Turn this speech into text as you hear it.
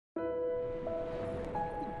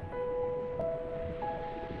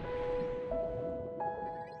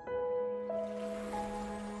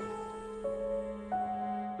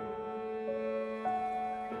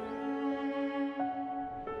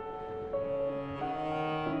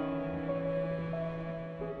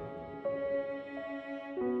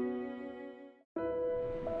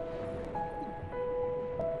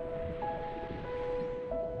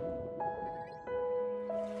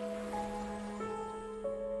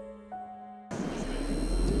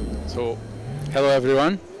So, hello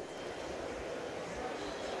everyone.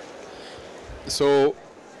 So,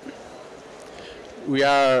 we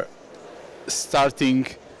are starting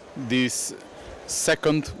this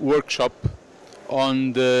second workshop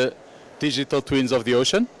on the digital twins of the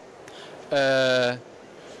ocean.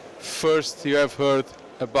 First, you have heard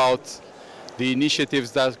about the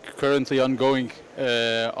initiatives that are currently ongoing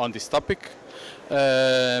on this topic.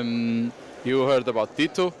 You heard about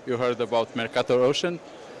Tito, you heard about Mercator Ocean,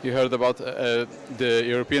 you heard about the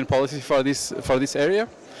European policy for this area.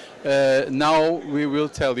 Now we will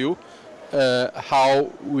tell you how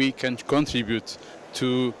we can contribute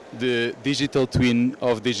to the digital twin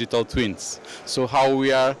of digital twins. So how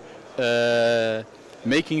we are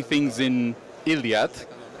making things in ILIAD,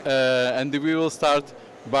 and we will start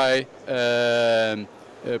by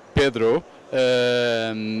Pedro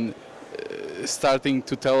starting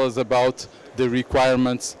to tell us about the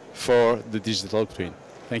requirements for the digital twin.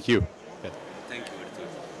 Thank you. Thank you, Artur.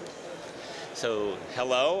 So,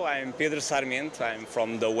 hello, I'm Pedro Sarmento. I'm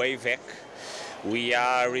from the WAVEC. We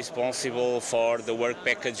are responsible for the work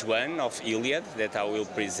package 1 of ILIAD that I will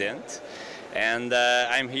present. And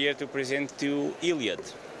I'm here to present to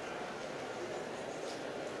ILIAD.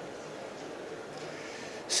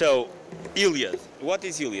 So, ILIAD. What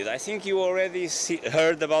is ILIAD? I think you already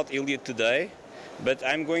heard about ILIAD today, but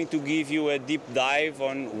I'm going to give you a deep dive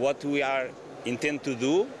on what we intend to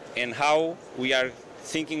do and how we are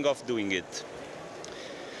thinking of doing it.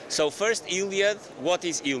 So first, ILIAD. What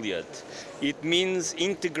is ILIAD? It means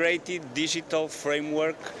Integrated Digital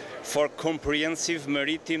Framework for Comprehensive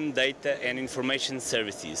Maritime Data and Information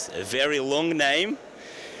Services. A very long name,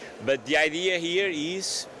 but the idea here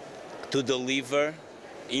is to deliver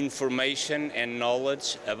information and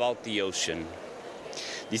knowledge about the ocean.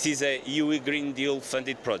 This is a EU Green Deal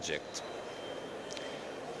funded project.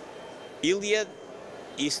 ILIAD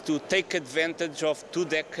is to take advantage of 2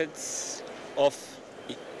 decades of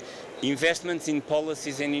investments in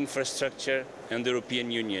policies and infrastructure in the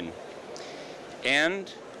European Union. And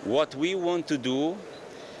what we want to do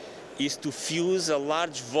is to fuse a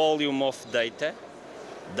large volume of data,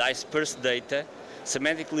 dispersed data,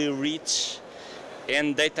 semantically rich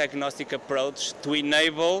and data agnostic approach to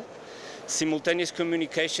enable simultaneous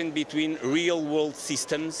communication between real-world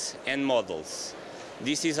systems and models.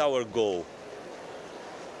 This is our goal.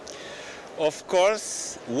 Of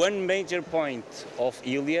course, one major point of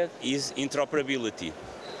ILIAD is interoperability,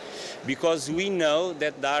 because we know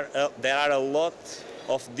that there are a lot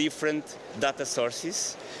of different data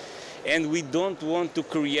sources, and we don't want to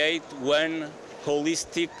create one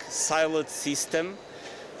holistic, siloed system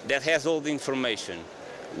that has all the information.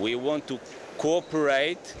 We want to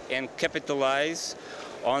cooperate and capitalize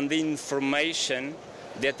on the information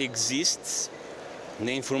that exists,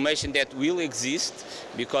 the information that will exist,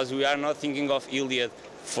 because we are not thinking of ILIAD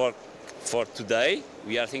for today,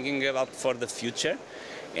 we are thinking about for the future,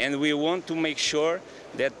 and we want to make sure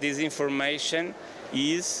that this information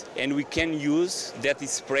is, and we can use, that is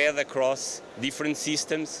spread across different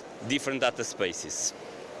systems, different data spaces.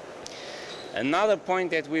 Another point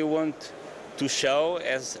that we want to show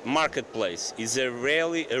as marketplace is a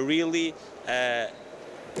really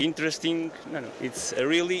interesting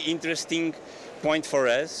point for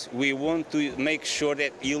us. We want to make sure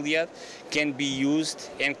that ILIAD can be used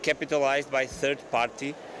and capitalized by third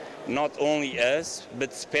party, not only us,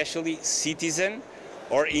 but especially citizen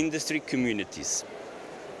or industry communities.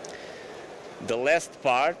 The last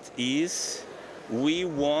part is we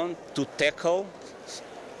want to tackle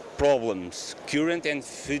problems, current and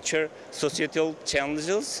future societal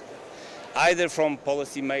challenges, either from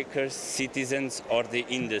policymakers, citizens, or the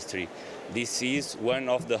industry. This is one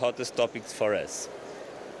of the hottest topics for us.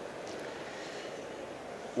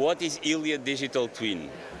 What is ILIAD Digital Twin?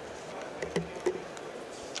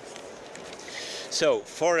 So,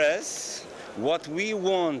 for us, what we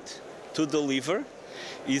want to deliver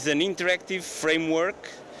is an interactive framework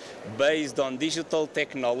based on digital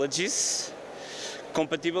technologies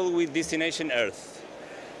compatible with Destination Earth.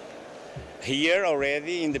 Here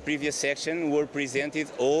already in the previous section were presented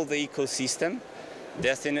all the ecosystem.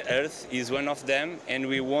 Destination Earth is one of them, and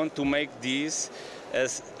we want to make this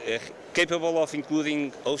as capable of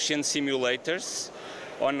including ocean simulators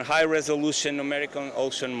on high-resolution numerical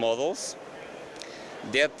ocean models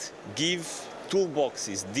that give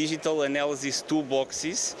toolboxes, digital analysis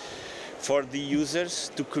toolboxes for the users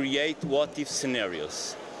to create what-if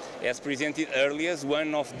scenarios. As presented earlier,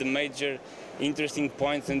 one of the major interesting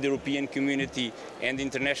points in the European community and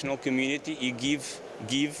international community is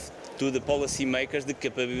give to the policymakers the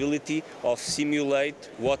capability of simulate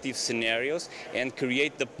what-if scenarios and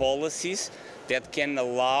create the policies that can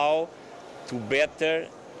allow to better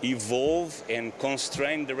evolve and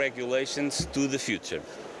constrain the regulations to the future.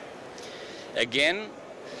 Again,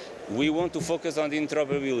 we want to focus on the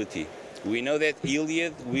interoperability. We know that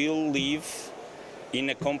ILIAD will live in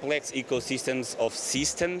a complex ecosystems of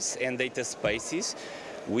systems and data spaces.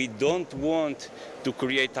 We don't want to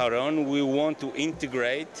create our own, we want to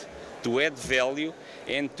integrate, to add value,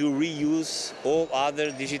 and to reuse all other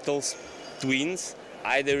digital twins,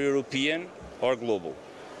 either European or global.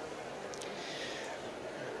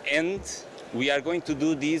 And we are going to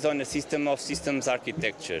do this on a system of systems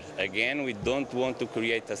architecture. Again, we don't want to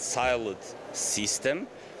create a siloed system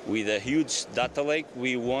with a huge data lake.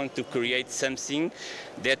 We want to create something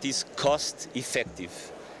that is cost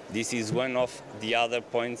effective. This is one of the other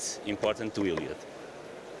points important to ILIAD.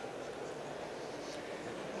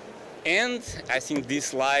 And I think this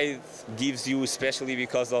slide gives you, especially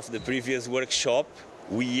because of the previous workshop,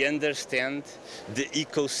 we understand the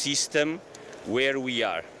ecosystem where we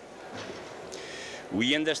are.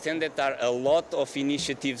 We understand that there are a lot of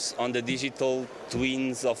initiatives on the digital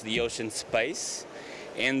twins of the ocean space,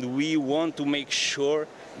 and we want to make sure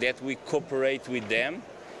that we cooperate with them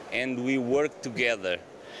and we work together.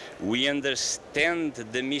 We understand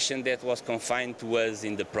the mission that was confined to us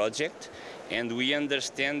in the project, and we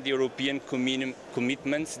understand the European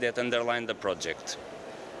commitments that underline the project.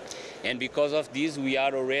 And because of this, we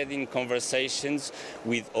are already in conversations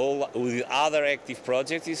with other active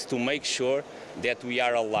projects to make sure that we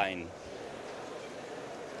are aligned.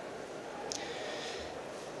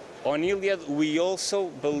 On ILIAD, we also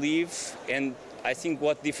believe, and I think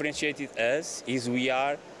what differentiated us is we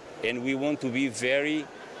want to be very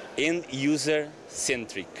end-user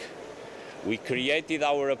centric. We created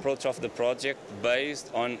our approach of the project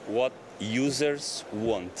based on what users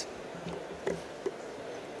want.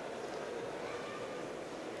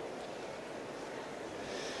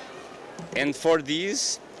 And for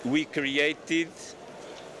this, we created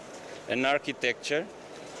an architecture.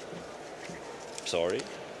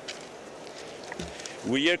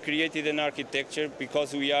 We have created an architecture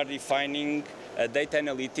because we are defining data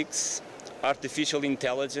analytics, artificial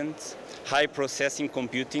intelligence, high processing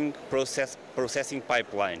computing, processing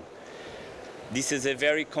pipeline. This is a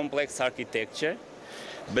very complex architecture,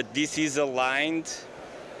 but this is aligned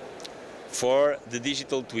for the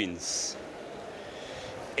digital twins.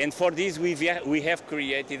 And for this, we have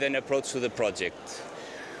created an approach to the project.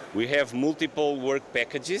 We have multiple work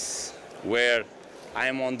packages, where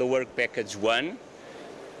I'm on the work package 1,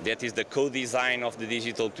 that is the co-design of the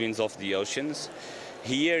digital twins of the oceans.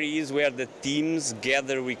 Here is where the teams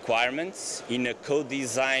gather requirements in a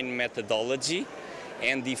co-design methodology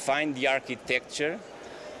and define the architecture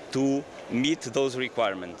to meet those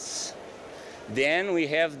requirements. Then we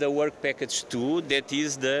have the work package 2, that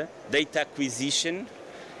is the data acquisition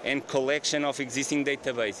and collection of existing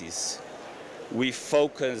databases. We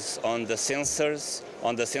focus on the sensors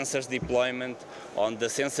deployment, on the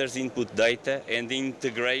sensors input data, and the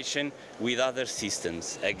integration with other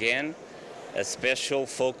systems. Again, a special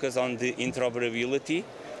focus on the interoperability.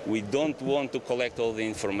 We don't want to collect all the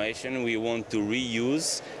information, we want to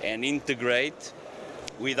reuse and integrate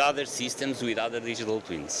with other systems, with other digital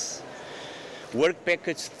twins. Work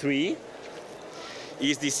package 3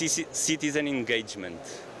 is the citizen engagement.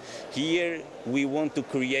 Here we want to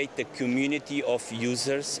create a community of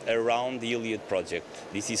users around the ILIAD project.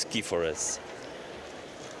 This is key for us.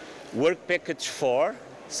 Work package 4,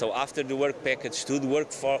 so after the work package 2, the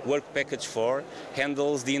work package 4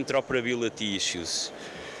 handles the interoperability issues.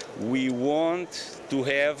 We want to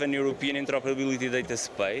have an European interoperability data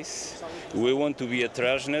space. We want to be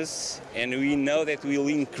heterogeneous, and we know that we will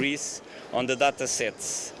increase on the data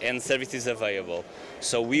sets and services available.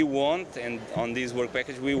 So we want, and on this work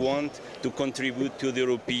package, we want to contribute to the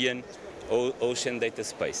European ocean data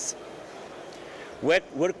space.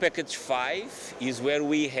 Work package 5 is where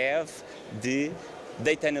we have the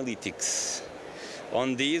data analytics.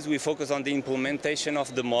 On this, we focus on the implementation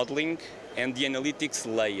of the modeling and the analytics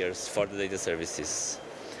layers for the data services.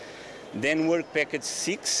 Then work package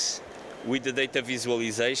 6 with the data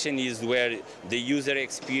visualization is where the user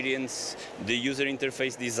experience, the user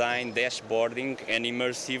interface design, dashboarding, and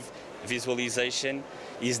immersive visualization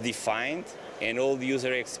is defined, and all the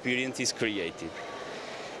user experience is created.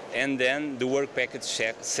 And then the work package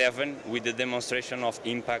 7 with the demonstration of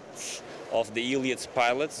impacts of the ILIAD's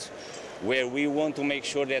pilots, where we want to make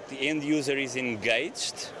sure that the end user is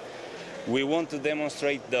engaged. We want to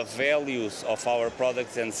demonstrate the values of our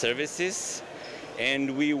products and services,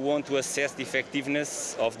 and we want to assess the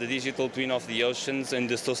effectiveness of the digital twin of the oceans and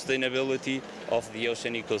the sustainability of the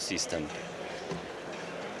ocean ecosystem.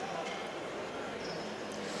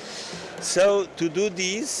 So to do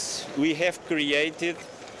this, we have created,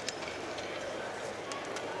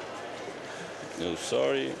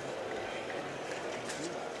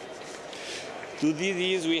 To do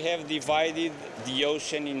this, we have divided the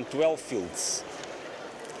ocean in 12 fields.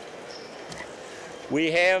 We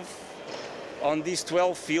have, on these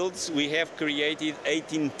 12 fields, we have created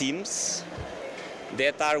 18 teams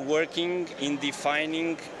that are working in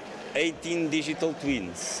defining 18 digital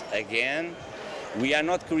twins. Again, we are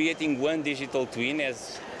not creating one digital twin,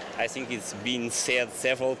 as I think it's been said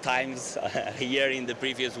several times here in the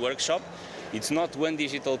previous workshop. It's not one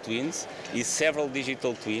digital twins, it's several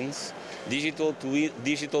digital twins. Digital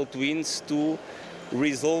twins to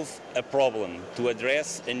resolve a problem, to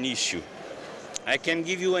address an issue. I can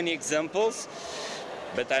give you any examples,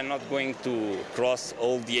 but I'm not going to cross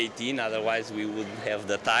all the 18, otherwise we wouldn't have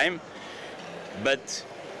the time. But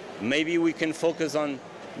maybe we can focus on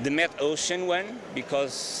the Met-Ocean one,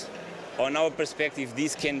 because on our perspective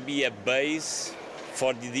this can be a base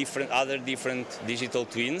for the other different digital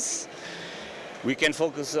twins. We can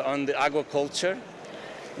focus on the aquaculture,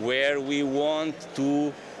 where we want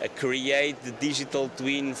to create the digital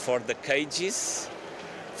twin for the cages,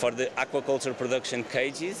 for the aquaculture production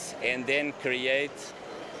cages, and then create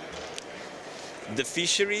the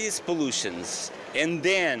fisheries pollutions. And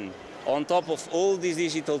then, on top of all these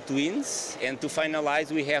digital twins, and to finalize,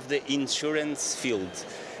 we have the insurance field,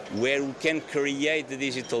 where we can create the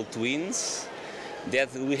digital twins,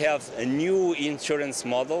 that we have a new insurance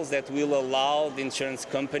models that will allow the insurance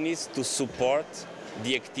companies to support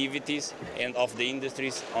the activities and of the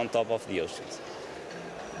industries on top of the oceans.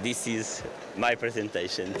 This is my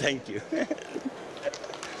presentation. Thank you.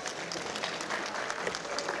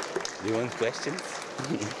 Do you want questions?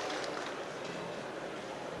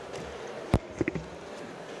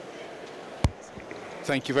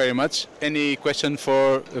 Thank you very much. Any question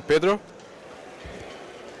for Pedro?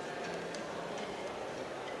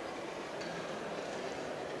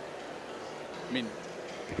 I mean,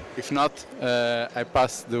 if not, I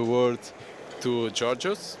pass the word to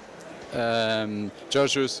Georgios.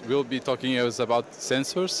 Georgios will be talking to us about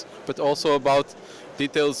sensors, but also about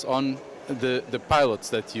details on the pilots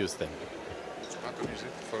that use them. How to use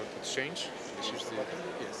it for exchange? This is the...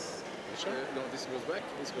 Yes. No, this goes back,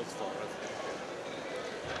 this goes forward.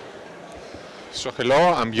 So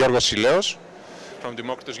hello, I'm Giorgos Sileos from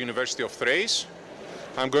Demokritos University of Thrace.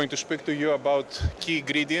 I'm going to speak to you about key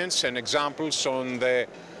ingredients and examples on the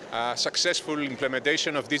successful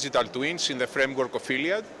implementation of digital twins in the framework of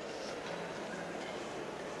ILIAD.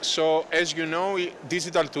 So, as you know,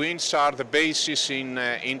 digital twins are the basis in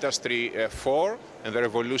Industry 4 and the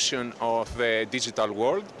revolution of the digital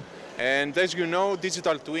world. And as you know,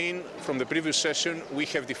 digital twin, from the previous session, we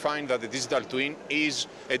have defined that the digital twin is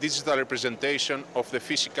a digital representation of the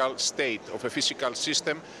physical state, of a physical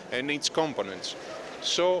system and its components.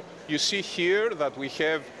 So you see here that we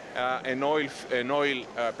have an oil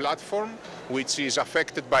platform which is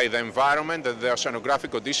affected by the environment and the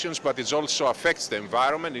oceanographic conditions, but it also affects the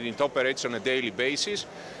environment and it operates on a daily basis.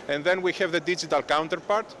 And then we have the digital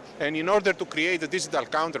counterpart, and in order to create a digital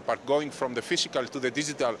counterpart going from the physical to the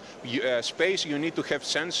digital space, you need to have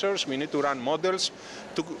sensors, we need to run models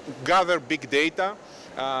to gather big data,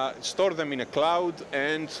 store them in a cloud,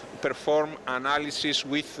 and perform analysis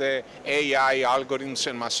with AI algorithms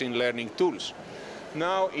and machine learning tools.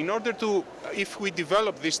 Now, in order to, if we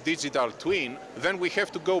develop this digital twin, then we have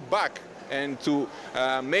to go back and to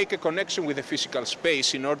make a connection with the physical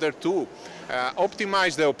space in order to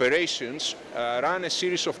optimize the operations, run a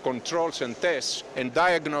series of controls and tests, and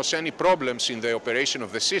diagnose any problems in the operation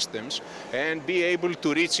of the systems, and be able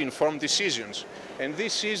to reach informed decisions. And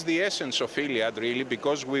this is the essence of ILIAD, really,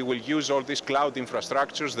 because we will use all these cloud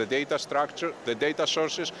infrastructures, the data structure, the data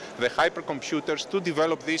sources, the hypercomputers to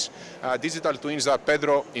develop these digital twins that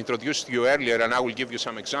Pedro introduced to you earlier, and I will give you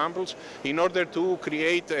some examples, in order to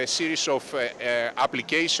create a series of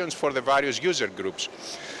applications for the various user groups.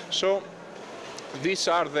 So these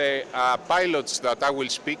are the pilots that I will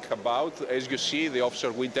speak about. As you see, the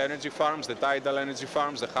offshore wind energy farms, the tidal energy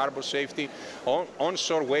farms, the harbor safety,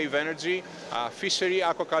 onshore wave energy, fishery,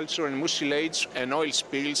 aquaculture and mucilage, and oil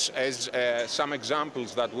spills as some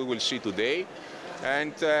examples that we will see today.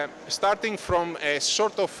 And starting from a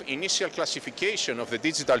sort of initial classification of the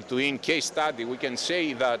digital twin case study, we can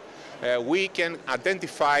say that we can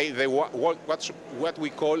identify what we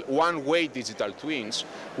call one-way digital twins,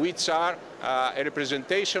 which are a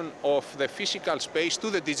representation of the physical space to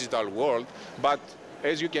the digital world, but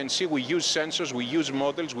as you can see, we use sensors, we use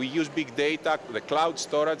models, we use big data, the cloud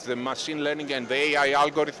storage, the machine learning and the AI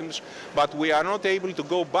algorithms, but we are not able to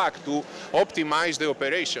go back to optimize the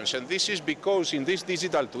operations. And this is because in these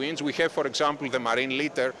digital twins, we have, for example, the marine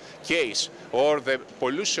litter case, or the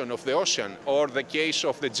pollution of the ocean, or the case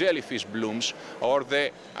of the jellyfish blooms, or the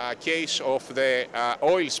case of the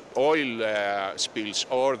oil spills,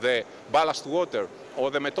 or the ballast water, or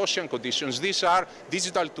the metocean conditions. These are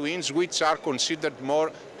digital twins which are considered more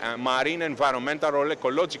marine environmental or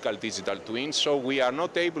ecological digital twins, so we are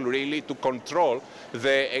not able really to control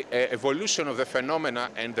the evolution of the phenomena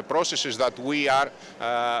and the processes that we are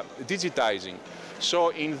digitizing. So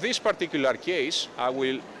in this particular case, I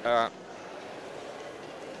will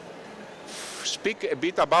speak a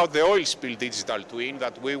bit about the oil spill digital twin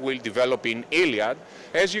that we will develop in ILIAD.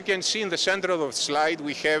 As you can see in the center of the slide,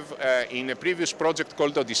 we have in a previous project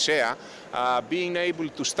called TEC4SEA, being able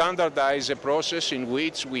to standardize a process in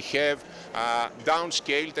which we have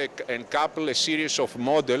downscaled and coupled a series of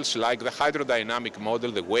models like the hydrodynamic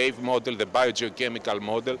model, the wave model, the biogeochemical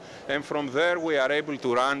model, and from there we are able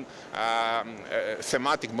to run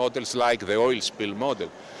thematic models like the oil spill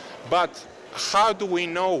model. But how do we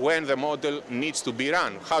know when the model needs to be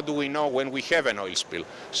run? How do we know when we have an oil spill?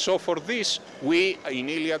 So for this, we in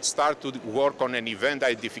ILIAD start to work on an event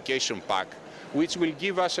identification pack, which will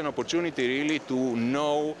give us an opportunity really to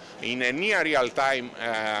know in a near real-time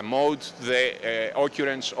mode the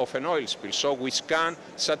occurrence of an oil spill. So we scan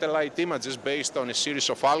satellite images based on a series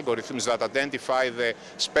of algorithms that identify the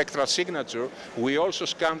spectral signature. We also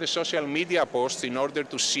scan the social media posts in order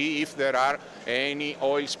to see if there are any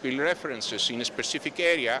oil spill references in a specific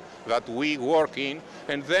area that we work in,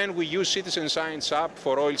 and then we use Citizen Science app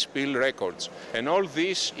for oil spill records. And all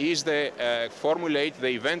this is formulate the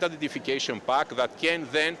event identification pack that can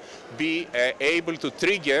then be able to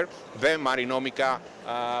trigger the Marinomica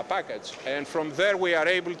package. And from there we are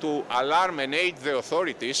able to alarm and aid the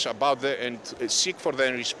authorities about and seek for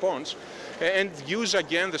their response, and use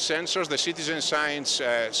again the sensors, the citizen science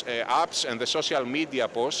apps and the social media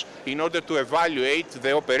posts in order to evaluate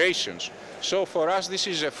the operations. So for us this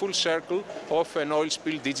is a full circle of an oil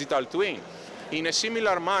spill digital twin. In a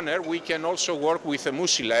similar manner, we can also work with a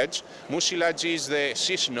mucilage. Mucilage is the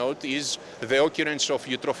SIS node, is the occurrence of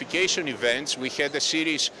eutrophication events. We had a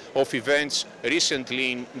series of events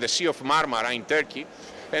recently in the Sea of Marmara in Turkey.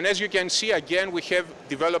 And as you can see, again, we have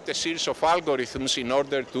developed a series of algorithms in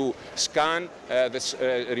order to scan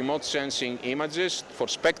the remote sensing images for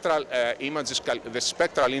spectral images, the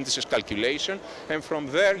spectral indices calculation. And from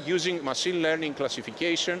there, using machine learning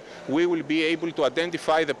classification, we will be able to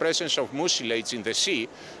identify the presence of mucilages in the sea.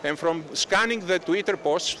 And from scanning the Twitter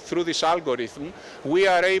posts through this algorithm, we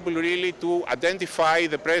are able really to identify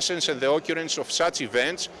the presence and the occurrence of such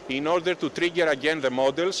events in order to trigger again the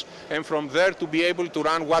models, and from there to be able to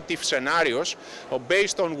run what-if scenarios,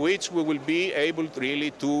 based on which we will be able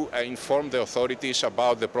really to inform the authorities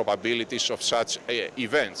about the probabilities of such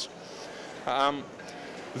events.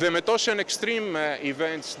 The Metocean Extreme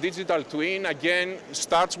Events Digital Twin, again,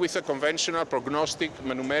 starts with a conventional prognostic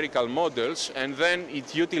numerical models, and then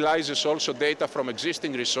it utilizes also data from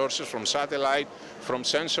existing resources, from satellite, from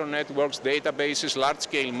sensor networks, databases,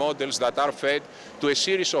 large-scale models that are fed to a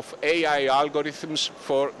series of AI algorithms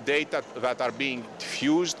for data that are being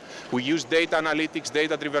fused. We use data analytics,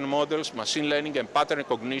 data-driven models, machine learning and pattern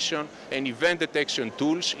recognition, and event detection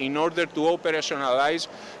tools in order to operationalize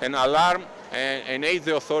and alarm and aid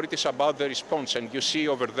the authorities about the response. And you see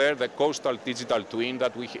over there the coastal digital twin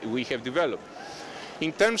that we have developed.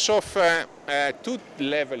 In terms of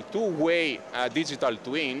two-way digital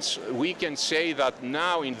twins, we can say that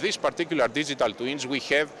now in this particular digital twins we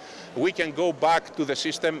can go back to the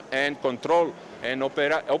system and control and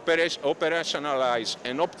operationalize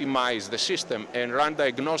and optimize the system and run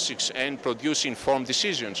diagnostics and produce informed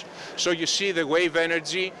decisions. So you see the wave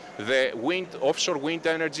energy, the offshore wind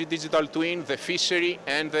energy digital twin, the fishery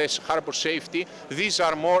and the harbor safety. These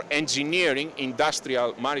are more engineering,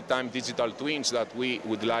 industrial, maritime digital twins that we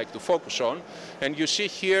would like to focus on. And you see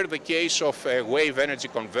here the case of a wave energy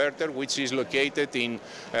converter, which is located in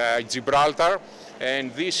Gibraltar.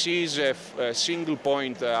 And this is a single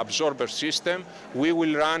point absorber system. We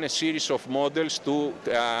will run a series of models to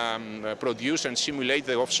produce and simulate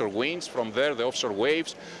the offshore winds, from there the offshore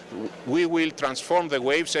waves. We will transform the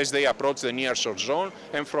waves as they approach the nearshore zone,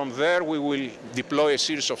 and from there we will deploy a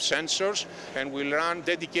series of sensors and we'll run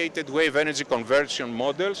dedicated wave energy conversion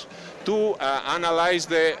models to analyze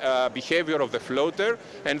the behavior of the floater,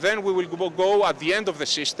 and then we will go at the end of the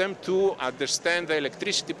system to understand the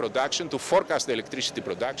electricity production, to forecast the electricity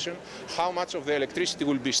production, how much of the electricity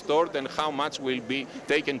will be stored and how much will be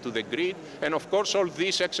taken to the grid. And of course, all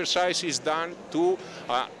this exercise is done to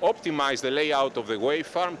optimize the layout of the wave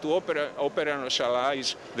farm, to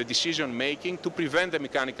operationalize the decision making, to prevent the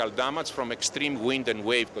mechanical damage from extreme wind and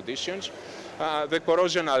wave conditions, the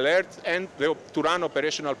corrosion alert, and to run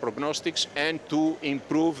operational prognostics and to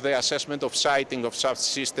improve the assessment of sighting of such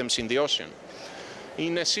systems in the ocean.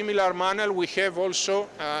 In a similar manner, we have also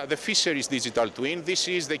the fisheries digital twin. This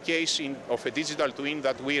is the case of a digital twin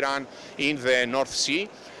that we run in the North Sea,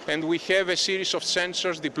 and we have a series of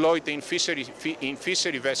sensors deployed in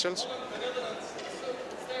fishery vessels.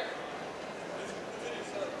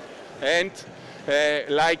 And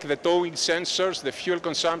like the towing sensors, the fuel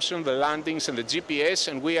consumption, the landings, and the GPS,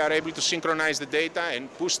 and we are able to synchronize the data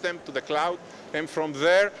and push them to the cloud. And from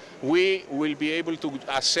there, we will be able to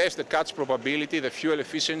assess the catch probability, the fuel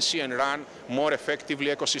efficiency, and run more effectively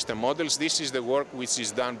ecosystem models. This is the work which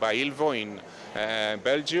is done by ILVO in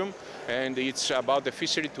Belgium, and it's about the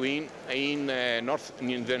fishery twin in the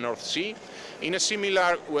North Sea. In a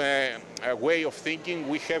similar way of thinking,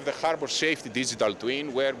 we have the harbor safety digital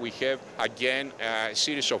twin, where we have, again, a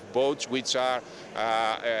series of boats which are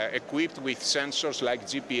equipped with sensors like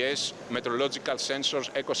GPS, meteorological sensors,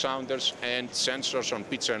 echo sounders, and sensors on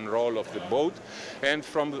pitch and roll of the boat. And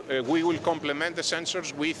we will complement the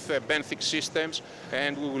sensors with benthic systems,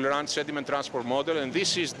 and we will run sediment transport model. And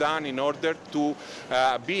this is done in order to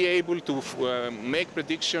be able to make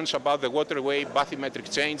predictions about the waterway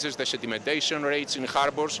bathymetric changes, the sedimentation rates in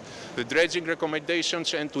harbors, the dredging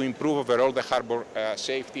recommendations, and to improve overall the harbor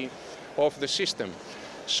safety of the system.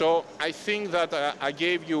 So I think that I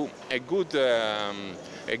gave you a good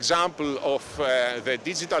example of the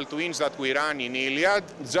digital twins that we run in ILIAD,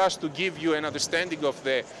 just to give you an understanding of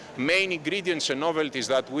the main ingredients and novelties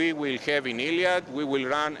that we will have in ILIAD. We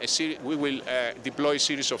will deploy a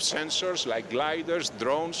series of sensors like gliders,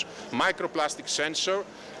 drones, microplastic sensor,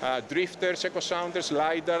 drifters, echo sounders,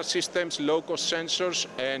 LiDAR systems, low-cost sensors,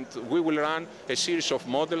 and we will run a series of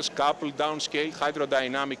models, coupled, downscale,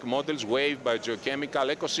 hydrodynamic models, wave,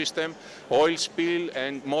 biogeochemical, ecosystem, oil spill,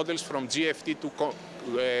 and models from GFT to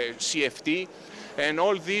CFT. And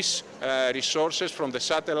all these resources from the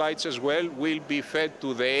satellites as well will be fed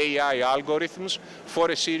to the AI algorithms for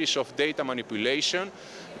a series of data manipulation,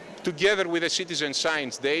 together with the citizen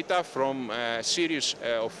science data from a series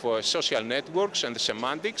of social networks and the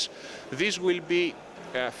semantics. This will be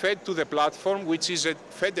fed to the platform, which is a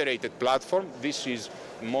federated platform. This is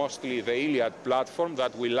mostly the ILIAD platform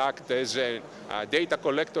that will act as a data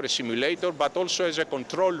collector, a simulator, but also as a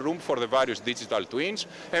control room for the various digital twins.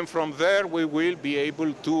 And from there, we will be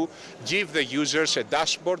able to give the users a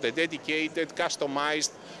dashboard, a dedicated,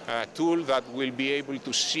 customized tool that will be able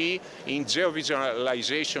to see in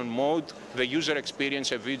geo-visualization mode the user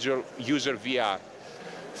experience, a visual user VR.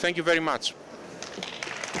 Thank you very much.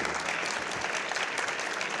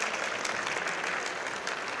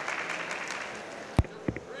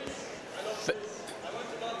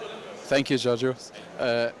 Thank you, Giorgio.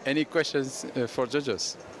 Any questions for Giorgio?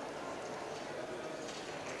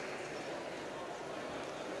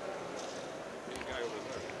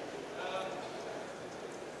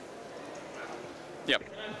 Yeah.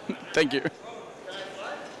 Thank you.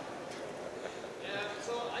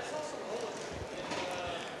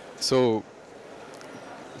 So,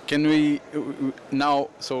 can we now?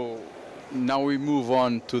 So now we move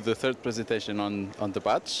on to the third presentation on the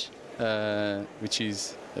batch, which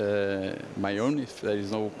is my own, if there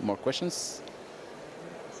is no more questions.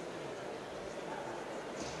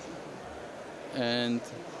 And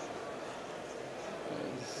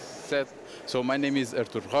so my name is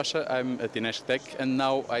Artur Rocha, I'm at Inesc TEC, and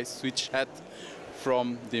now I switch hat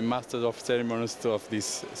from the Master of Ceremonies of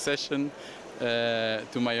this session to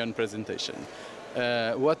my own presentation.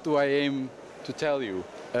 What do I aim to tell you?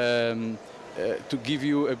 To give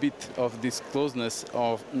you a bit of this closeness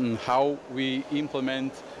of how we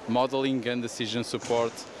implement modeling and decision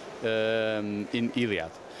support in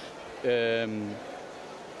ILIAD.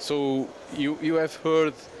 So you have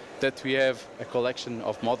heard that we have a collection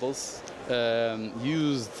of models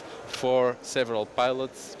used for several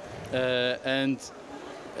pilots and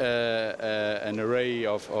an array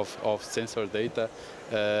of sensor data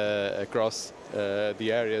across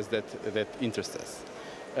the areas that interest us.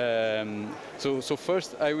 So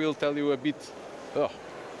first I will tell you a bit. Oh,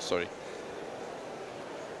 sorry.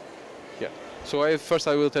 Yeah. So first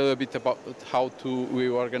I will tell you a bit about how we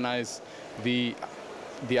organize the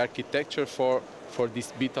architecture for for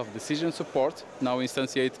this bit of decision support, now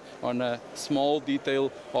instantiate on a small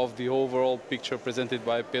detail of the overall picture presented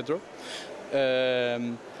by Pedro.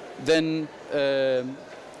 Then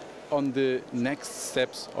on the next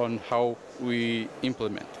steps on how we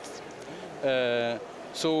implement this.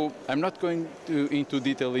 So I'm not going into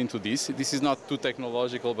detail into this. This is not too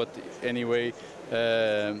technological, but anyway,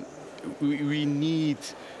 we need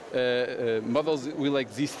models will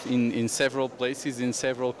exist in several places, in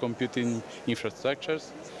several computing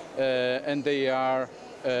infrastructures, and they are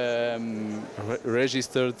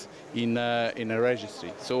registered in a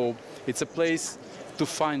registry. So it's a place to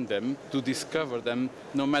find them, to discover them,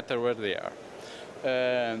 no matter where they are.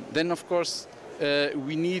 Then, of course,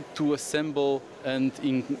 we need to assemble and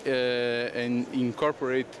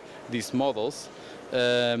incorporate these models,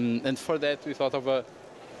 and for that we thought of a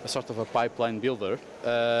sort of a pipeline builder,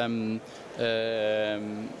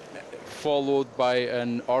 followed by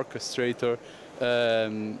an orchestrator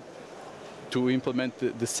to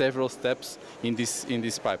implement the several steps in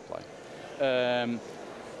this pipeline.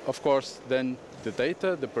 Of course, then the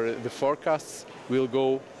data, the forecasts will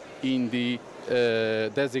go in the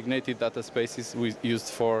designated data spaces we used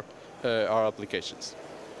for our applications.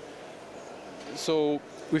 So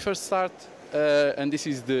we first start, and this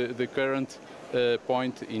is the current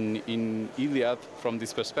point in ILIAD from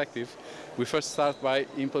this perspective. We first start by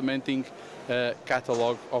implementing a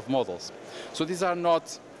catalog of models. So these are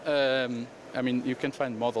not, I mean, you can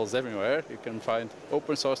find models everywhere. You can find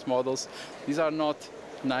open source models. These are not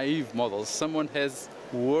naive models. Someone has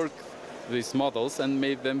worked these models and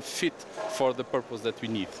made them fit for the purpose that we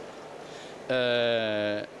need.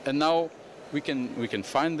 And now we can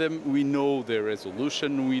find them. We know their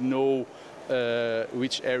resolution. We know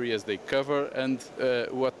which areas they cover and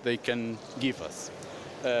what they can give us.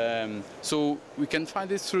 So we can find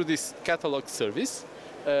this through this catalog service.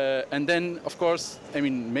 And then, of course, I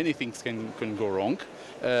mean, many things can go wrong.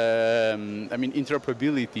 I mean,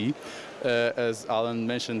 interoperability, as Alan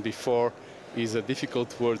mentioned before, is a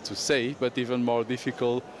difficult word to say, but even more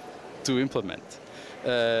difficult to implement.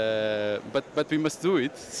 But we must do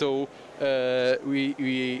it. So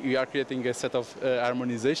we are creating a set of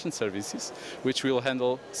harmonization services which will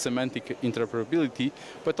handle semantic interoperability,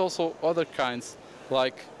 but also other kinds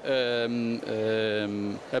like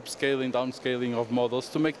upscaling, downscaling of models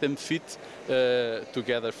to make them fit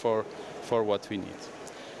together for what we need.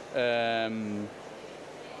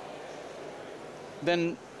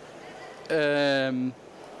 Then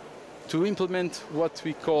to implement what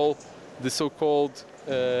we call the so-called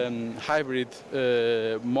hybrid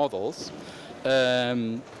models,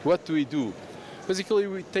 what do we do? Basically,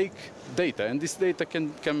 we take data, and this data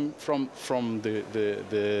can come from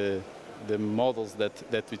the models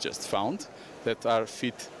that we just found, that are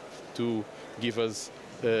fit to give us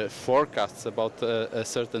forecasts about a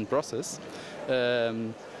certain process.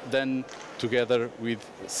 Then, together with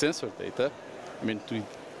sensor data, I mean, with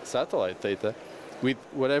satellite data, with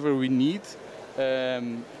whatever we need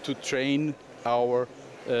to train our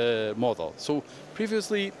model. So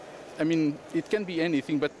previously, I mean, it can be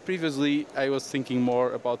anything, but previously I was thinking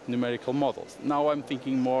more about numerical models. Now I'm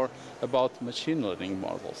thinking more about machine learning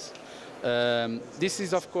models. This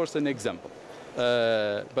is, of course, an example,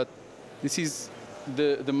 but this is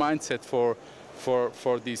the mindset for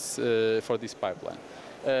this pipeline.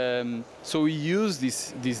 So we use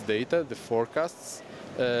this data, the forecasts,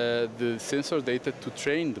 the sensor data to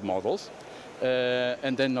train the models,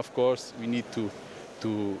 and then, of course, we need to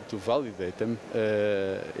validate them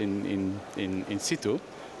in situ,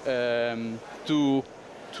 to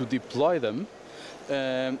deploy them,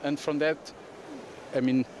 and from that, I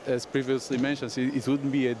mean, as previously mentioned, it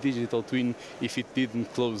wouldn't be a digital twin if it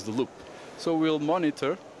didn't close the loop. So we'll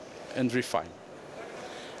monitor and refine.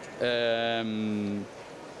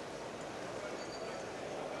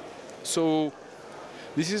 So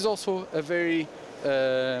this is also a very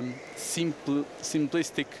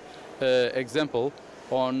simplistic example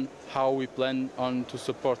on how we plan on to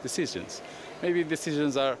support decisions. Maybe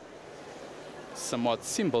decisions are somewhat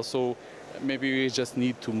simple, so maybe we just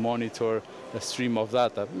need to monitor a stream of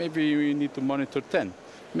data. Maybe we need to monitor 10.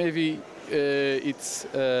 Maybe it's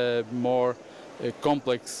a more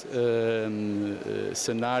complex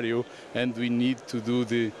scenario, and we need to do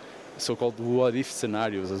the so-called what-if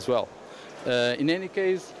scenarios as well. In any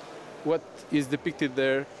case, what is depicted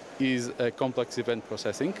there is a complex event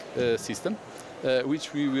processing system,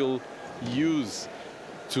 which we will use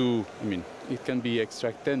to, I mean, it can be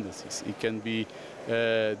extract tendencies, it can be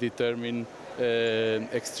determine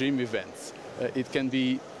extreme events, it can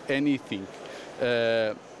be anything.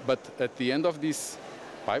 But at the end of this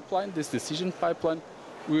pipeline, this decision pipeline,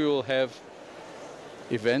 we will have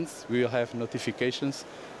events, we will have notifications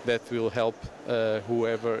that will help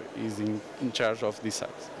whoever is in charge of this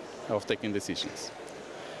site, of taking decisions.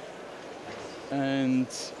 And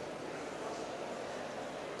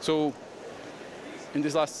so in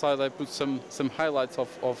this last slide I put some highlights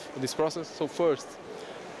of this process. So first,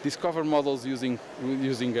 discover models using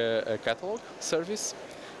a catalog service.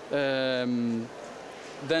 Then,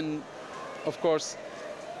 of course,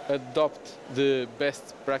 adopt the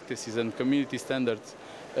best practices and community standards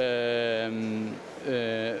to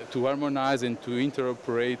harmonize and to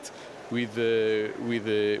interoperate with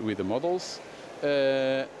the models.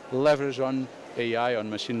 Leverage on AI, on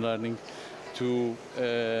machine learning, to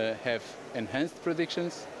have enhanced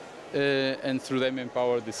predictions, and through them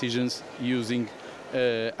empower decisions using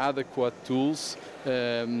adequate tools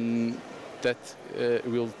that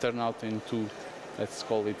will turn out into, let's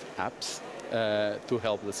call it, apps to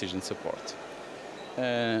help decision support.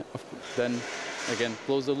 Then, again,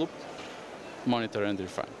 close the loop, monitor and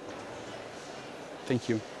refine. Thank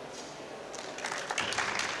you.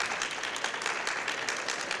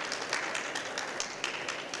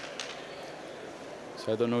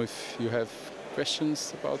 So I don't know if you have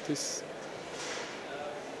questions about this.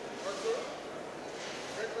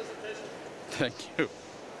 Thank you.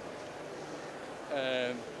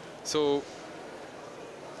 So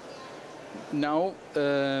now,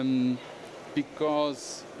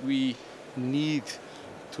 because we need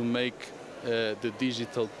to make the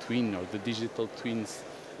digital twin or the digital twins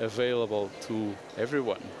available to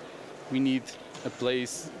everyone, we need a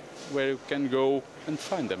place where you can go and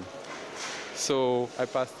find them. So I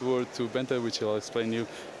pass the word to Bente, which will explain you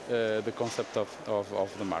the concept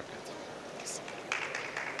of the market.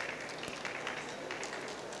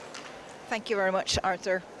 Thank you very much,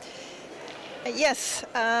 Arthur. Yes,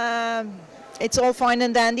 it's all fine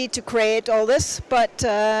and dandy to create all this, but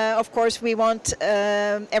of course we want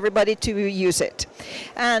everybody to use it.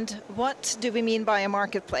 And what do we mean by a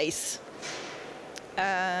marketplace?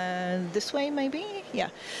 This way, maybe? Yeah.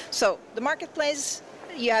 So the marketplace,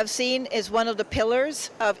 you have seen, is one of the pillars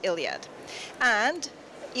of ILIAD. And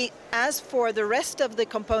as for the rest of the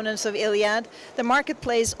components of ILIAD, the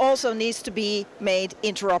marketplace also needs to be made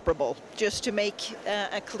interoperable, just to make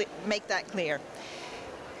that clear.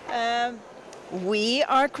 We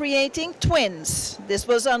are creating twins. This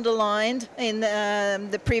was underlined in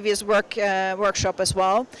the previous workshop as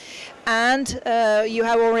well. And you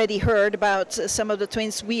have already heard about some of the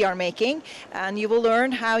twins we are making, and you will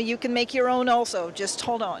learn how you can make your own also. Just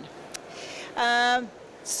hold on.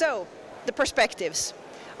 So, the perspectives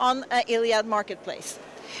on ILIAD Marketplace.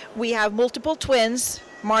 We have multiple twins.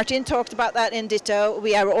 Martin talked about that in Ditto.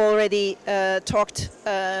 We have already talked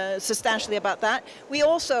substantially about that. We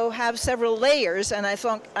also have several layers, and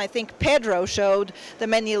I think Pedro showed the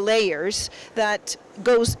many layers that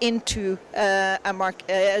goes into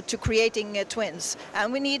to creating twins,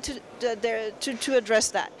 and we need to address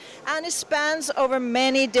that. And it spans over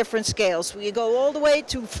many different scales. We go all the way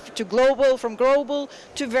to global, from global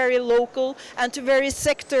to very local, and to very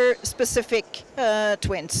sector-specific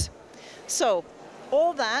twins. So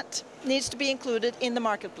all that needs to be included in the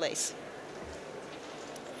marketplace.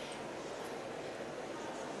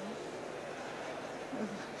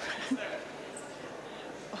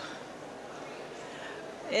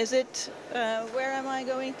 Is it, where am I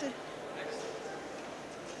going to?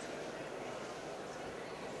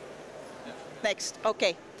 Next,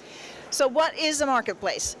 okay. So what is a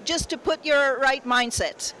marketplace? Just to put your right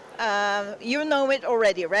mindset. You know it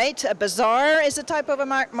already, right? A bazaar is a type of a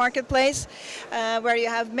marketplace where you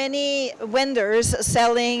have many vendors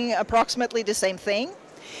selling approximately the same thing.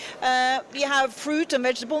 You have fruit and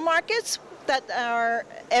vegetable markets that are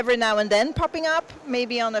every now and then popping up,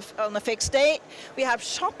 maybe on a fixed date. We have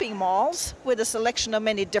shopping malls with a selection of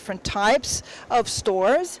many different types of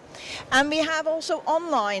stores. And we have also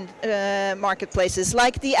online marketplaces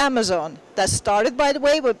like the Amazon, that started, by the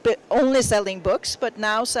way, with only selling books, but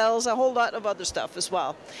now sells a whole lot of other stuff as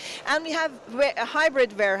well. And we have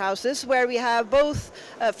hybrid warehouses where we have both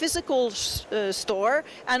a physical store,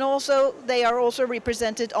 and also they are also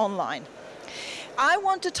represented online. I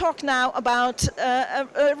want to talk now about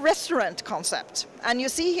a restaurant concept. And you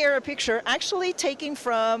see here a picture actually taken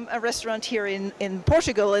from a restaurant here in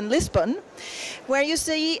Portugal, in Lisbon, where you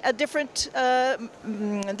see a different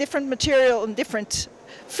material and different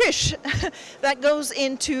fish that goes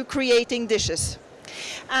into creating dishes.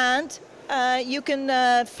 And you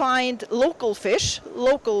can find local fish,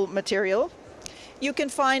 local material. You can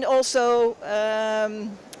find also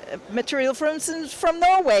material, for instance, from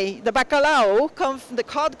Norway. The bacalao, the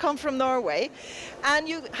cod come from Norway. And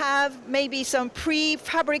you have maybe some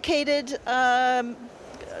prefabricated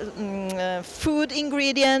food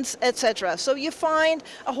ingredients, etc. So you find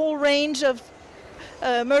a whole range of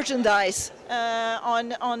merchandise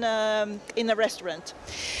in a restaurant.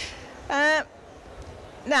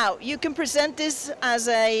 Now, you can present this as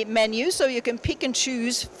a menu, so you can pick and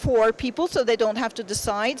choose for people so they don't have to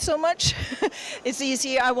decide so much. It's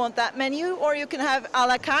easy, I want that menu, or you can have a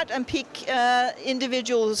la carte and pick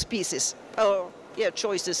individual pieces, or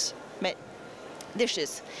choices,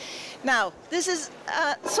 dishes. Now, this is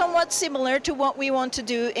somewhat similar to what we want to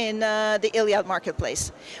do in the ILIAD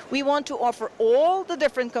marketplace. We want to offer all the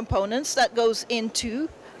different components that goes into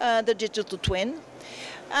the digital twin.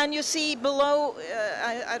 And you see below,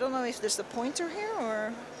 I don't know if there's a pointer here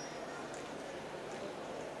or...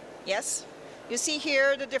 Yes? You see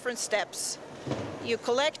here the different steps. You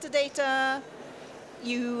collect the data,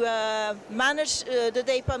 you manage the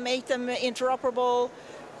data, make them interoperable,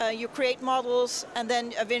 you create models, and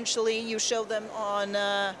then eventually you show them on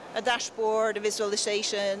a dashboard, a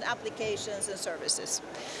visualization, applications and services.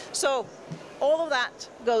 So all of that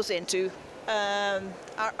goes into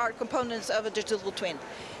our components of a digital twin.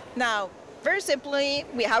 Now, very simply,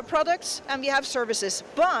 we have products and we have services,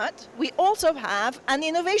 but we also have an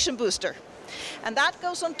innovation booster. And that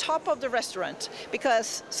goes on top of the restaurant,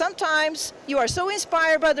 because sometimes you are so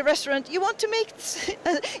inspired by the restaurant, you want to make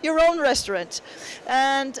your own restaurant.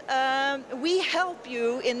 And we help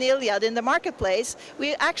you in ILIAD, in the marketplace.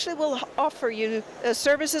 We actually will offer you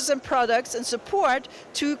services and products and support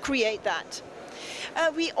to create that.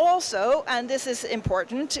 We also, and this is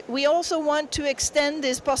important, we also want to extend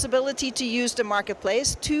this possibility to use the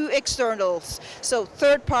marketplace to externals, so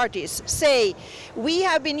third parties. Say, we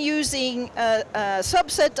have been using a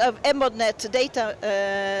subset of EMODnet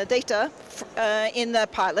data in the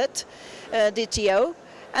pilot, DTO,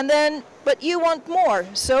 and then, but you want more,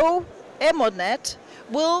 so EMODnet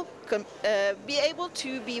will be able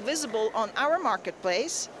to be visible on our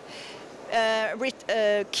marketplace,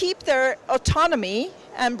 keep their autonomy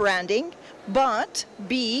and branding, but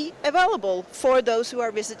be available for those who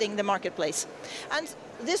are visiting the marketplace. And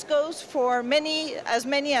this goes for many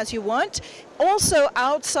as you want. Also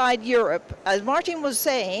outside Europe, as Martin was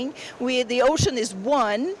saying, the ocean is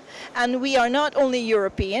one, and we are not only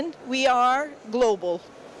European, we are global.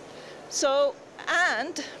 So,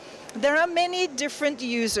 and there are many different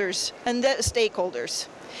users and stakeholders.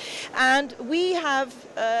 And we have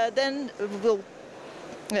will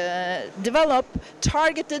develop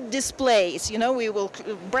targeted displays. You know, we will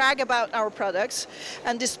brag about our products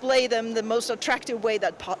and display them the most attractive way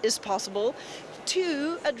that is possible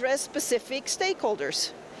to address specific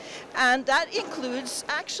stakeholders. And that includes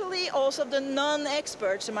actually also the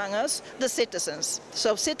non-experts among us, the citizens.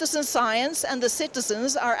 So citizen science and the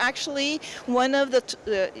citizens are actually one of the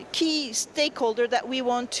key stakeholders that we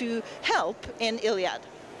want to help in ILIAD.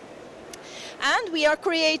 And we are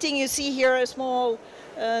creating, you see here, a small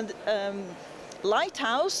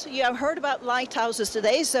lighthouse. You have heard about lighthouses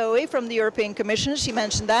today. Zoe from the European Commission, she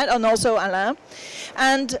mentioned that, and also Alain.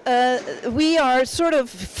 And we are sort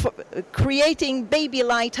of creating baby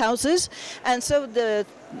lighthouses. And so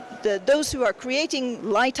those who are creating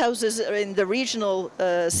lighthouses in the regional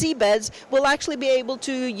seabeds will actually be able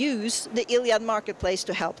to use the ILIAD marketplace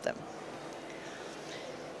to help them.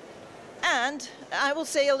 And I will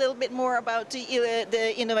say a little bit more about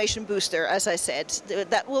the Innovation Booster, as I said.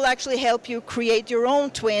 That will actually help you create your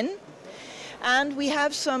own twin. And we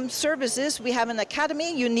have some services. We have an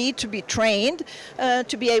academy. You need to be trained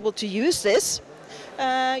to be able to use this.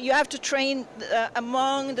 You have to train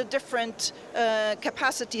among the different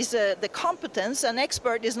capacities, the competence. An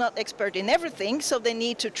expert is not expert in everything, so they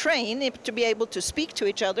need to train to be able to speak to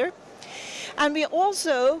each other. And we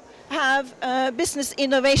also have a business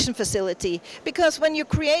innovation facility, because when you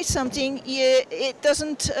create something, it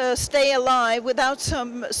doesn't stay alive without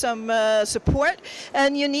some support,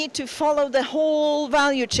 and you need to follow the whole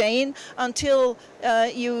value chain until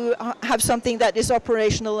you have something that is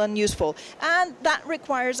operational and useful. And that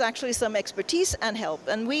requires actually some expertise and help,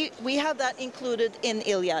 and we have that included in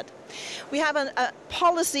ILIAD. We have a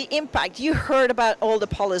policy impact. You heard about all the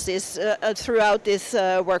policies throughout this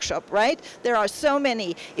workshop, right? There are so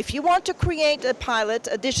many. If you want to create a pilot,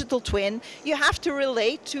 a digital twin, you have to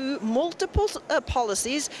relate to multiple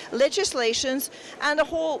policies, legislations, and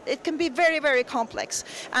it can be very, very complex.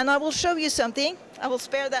 And I will show you something. I will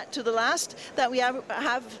spare that to the last, that we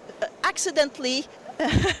have accidentally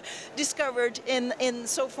discovered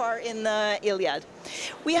so far in ILIAD.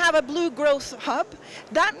 We have a blue growth hub.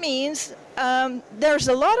 That means there's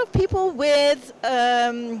a lot of people with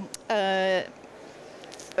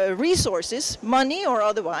resources, money or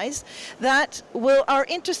otherwise, that are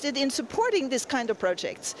interested in supporting this kind of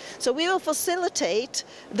projects. So we will facilitate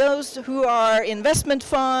those who are investment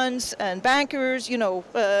funds and bankers, you know,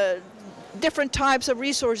 different types of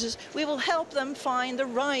resources. We will help them find the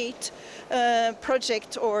right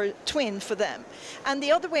project or twin for them. And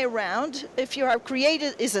the other way around, if you are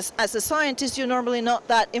created as a scientist, you're normally not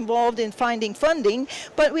that involved in finding funding,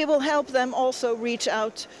 but we will help them also reach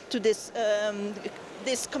out to this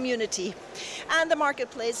this community. And the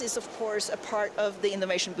marketplace is, of course, a part of the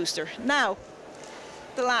Innovation Booster. Now,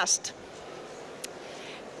 the last.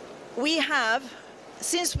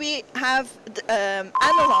 Since we have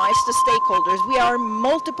analyzed the stakeholders, we are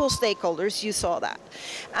multiple stakeholders, you saw that.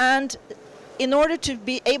 And in order to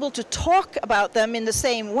be able to talk about them in the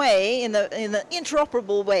same way, in the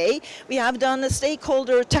interoperable way, we have done a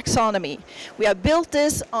stakeholder taxonomy. We have built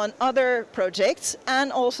this on other projects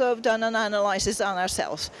and also done an analysis on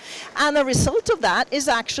ourselves. And the result of that is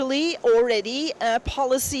actually already a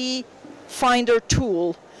policy finder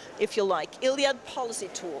tool, if you like, ILIAD policy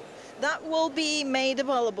tool. That will be made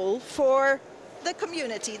available for the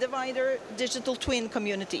community, the wider digital twin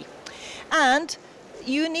community. And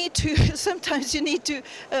you need to, sometimes you need to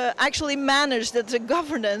actually manage the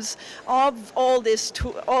governance of all these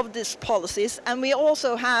policies, and we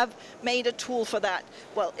also have made a tool for that.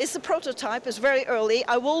 Well, it's a prototype, it's very early,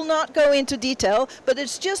 I will not go into detail, but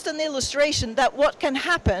it's just an illustration that what can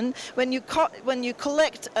happen when you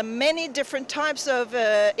collect many different types of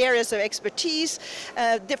areas of expertise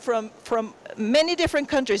from many different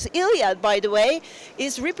countries. ILIAD, by the way,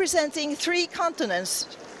 is representing 3 continents.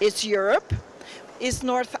 It's Europe, is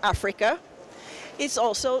North Africa, it's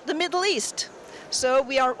also the Middle East. So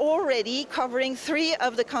we are already covering 3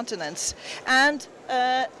 of the continents. And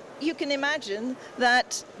you can imagine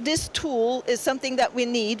that this tool is something that we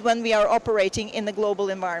need when we are operating in the global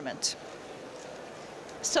environment.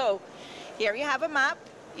 So here you have a map.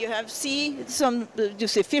 You have you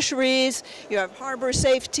see fisheries, you have harbor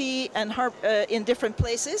safety and in different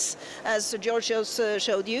places, as Giorgio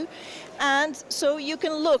showed you. And so you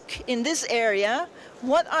can look in this area,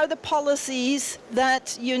 what are the policies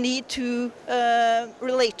that you need to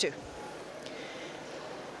relate to?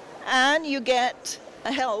 And you get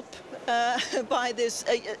help by this.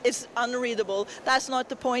 It's unreadable. That's not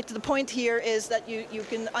the point. The point here is that you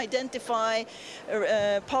can identify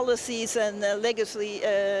policies and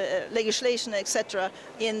legislation, etc.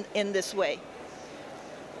 in this way.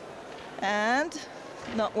 And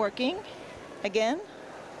not working again.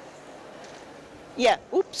 Yeah,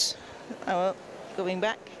 oops. Going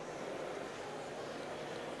back.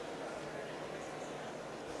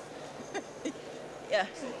 Yeah.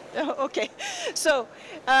 Okay. So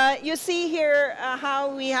you see here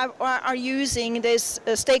how we are using this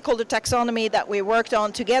stakeholder taxonomy that we worked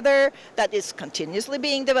on together. That is continuously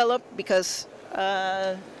being developed because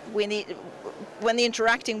when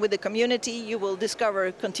interacting with the community, you will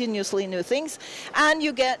discover continuously new things, and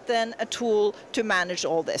you get then a tool to manage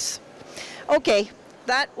all this. Okay,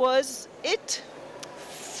 that was it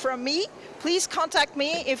from me. Please contact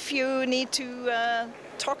me if you need to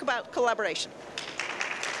talk about collaboration.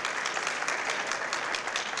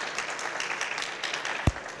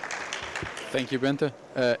 Thank you, Bente.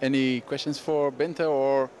 Any questions for Bente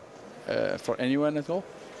or for anyone at all?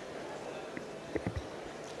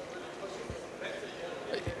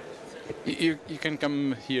 You can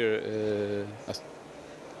come here.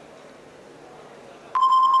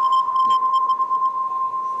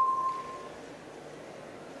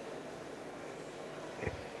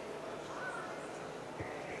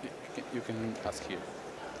 You can ask here.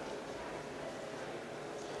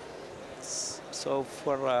 So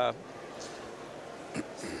for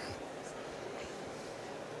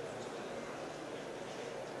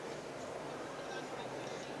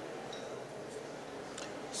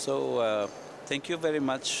thank you very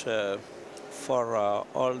much for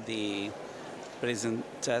all the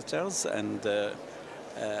presentators, and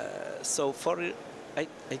so for I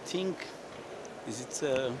think is it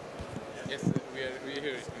yes, we're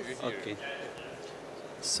here. Okay.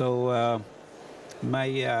 So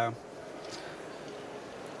my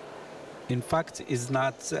in fact is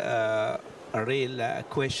not a real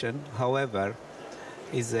question, however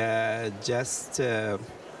is just a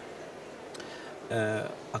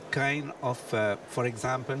kind of for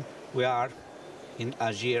example, we are in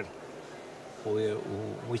Algiers,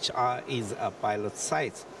 which is a pilot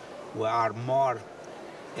site. We are more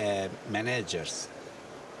managers,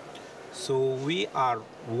 so we are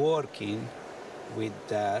working with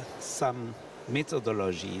some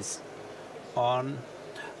methodologies on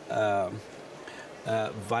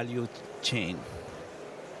value chain.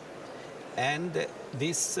 And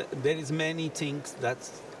there is many things that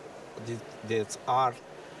are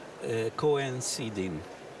coinciding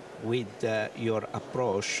with your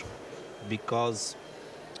approach, because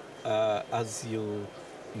as you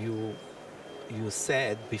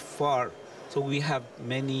said before, so we have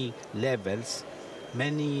many levels,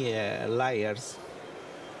 many layers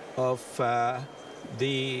of for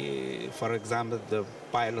example, the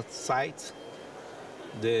pilot site,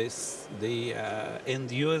 the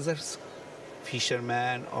end users,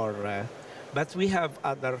 fishermen, but we have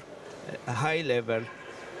other high level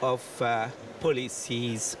of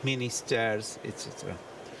policies, ministers, etc.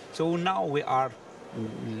 So now we are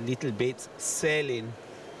little bit selling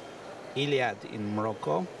ILIAD in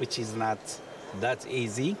Morocco, which is not that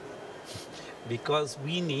easy, because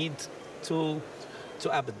we need to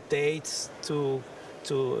update to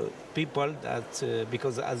people that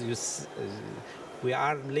because as you we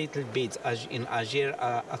are little bit in Algiers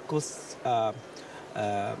how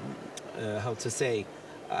to say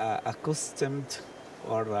accustomed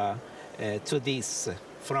or to this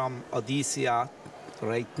from Odysseus.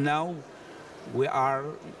 Right now we are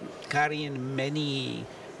carrying many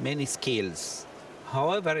skills.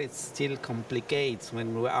 However, it's still complicated.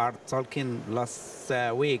 When we are talking last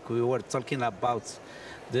week, we were talking about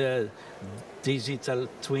the digital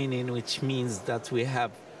twinning, which means that we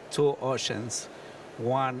have two oceans,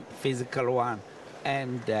 one physical one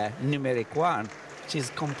and numeric one, which is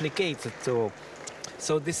complicated too.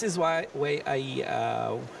 So this is why we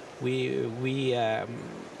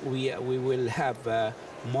will have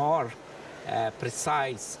more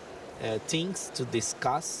precise things to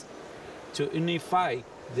discuss, to unify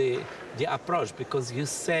the approach, because you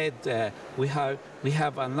said we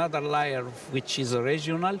have another layer which is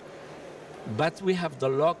regional, but we have the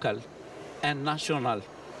local and national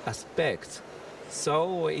aspect.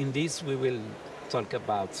 So in this we will talk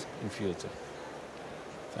about in future.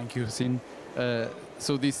 Thank you, Hussein.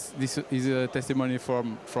 So this is a testimony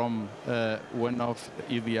from one of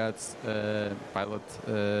ILIAD's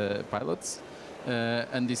pilots,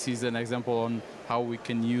 and this is an example on how we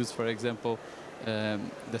can use, for example,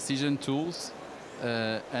 decision tools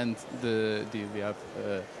and the ILIAD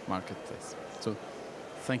marketplace. So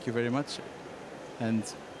thank you very much, and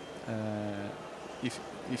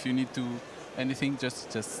if you need to anything,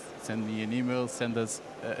 just send me an email, send us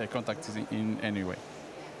a contact in any way.